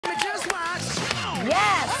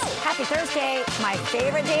Happy Thursday, my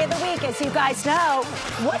favorite day of the week. As you guys know,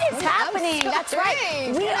 what is happening? That's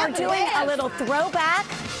right. We are doing a little throwback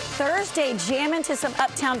Thursday, jamming to some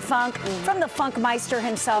Uptown Funk from the Funk Meister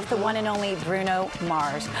himself, the one and only Bruno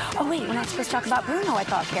Mars. Oh, wait, we're not supposed to talk about Bruno, I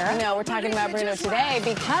thought, Cara. No, we're talking about Bruno today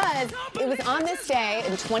because it was on this day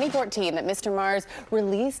in 2014 that Mr. Mars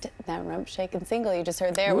released that rump shaking single you just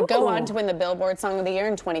heard there. Would go on to win the Billboard Song of the Year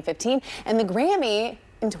in 2015 and the Grammy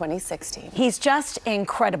in 2016. He's just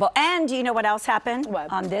incredible. And do you know what else happened?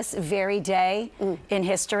 What? On this very day in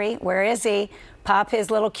history? Where is he? Pop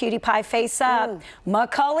his little cutie pie face up.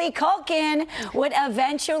 Macaulay Culkin would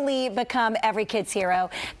eventually become every kid's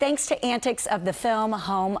hero thanks to antics of the film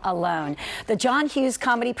Home Alone. The John Hughes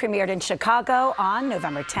comedy premiered in Chicago on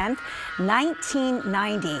November 10th,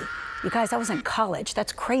 1990. You guys, I was in college.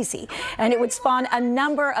 That's crazy. And it would spawn a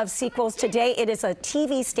number of sequels. Today, it is a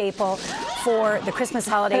TV staple for the Christmas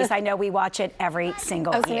holidays. I know we watch it every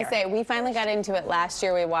single year. I was going to say, we finally got into it last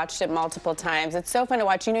year. We watched it multiple times. It's so fun to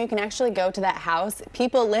watch. You know, you can actually go to that house.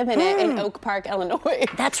 People live in it in Oak Park, Illinois.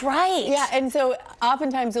 That's right. Yeah, and so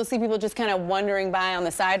oftentimes you'll see people just kind of wandering by on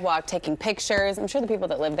the sidewalk, taking pictures. I'm sure the people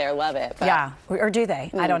that live there love it. But yeah, or do they?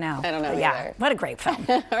 I don't know. I don't know either. Yeah, what a great film.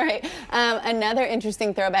 All right. Another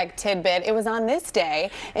interesting throwback tidbit. It was on this day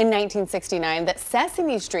in 1969 that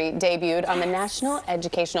Sesame Street debuted on the National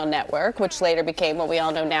Educational Network, which later became what we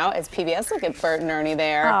all know now as PBS. Look at Bert and Ernie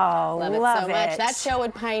there. Oh, love it so much. That show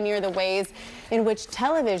would pioneer the ways in which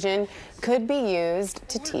television could be used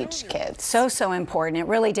to teach kids. So important. It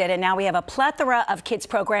really did. And now we have a plethora of kids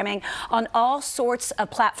programming on all sorts of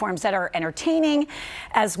platforms that are entertaining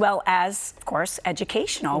as well as, of course,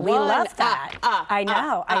 educational. We love that. I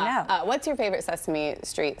know. What's your favorite Sesame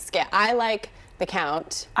Street skit? I like The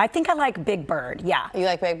Count. I think I like Big Bird, yeah. You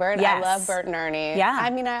like Big Bird? Yes. I love Bert and Ernie. Yeah.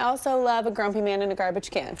 I mean, I also love A Grumpy Man in a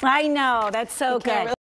Garbage Can. I know. That's so good.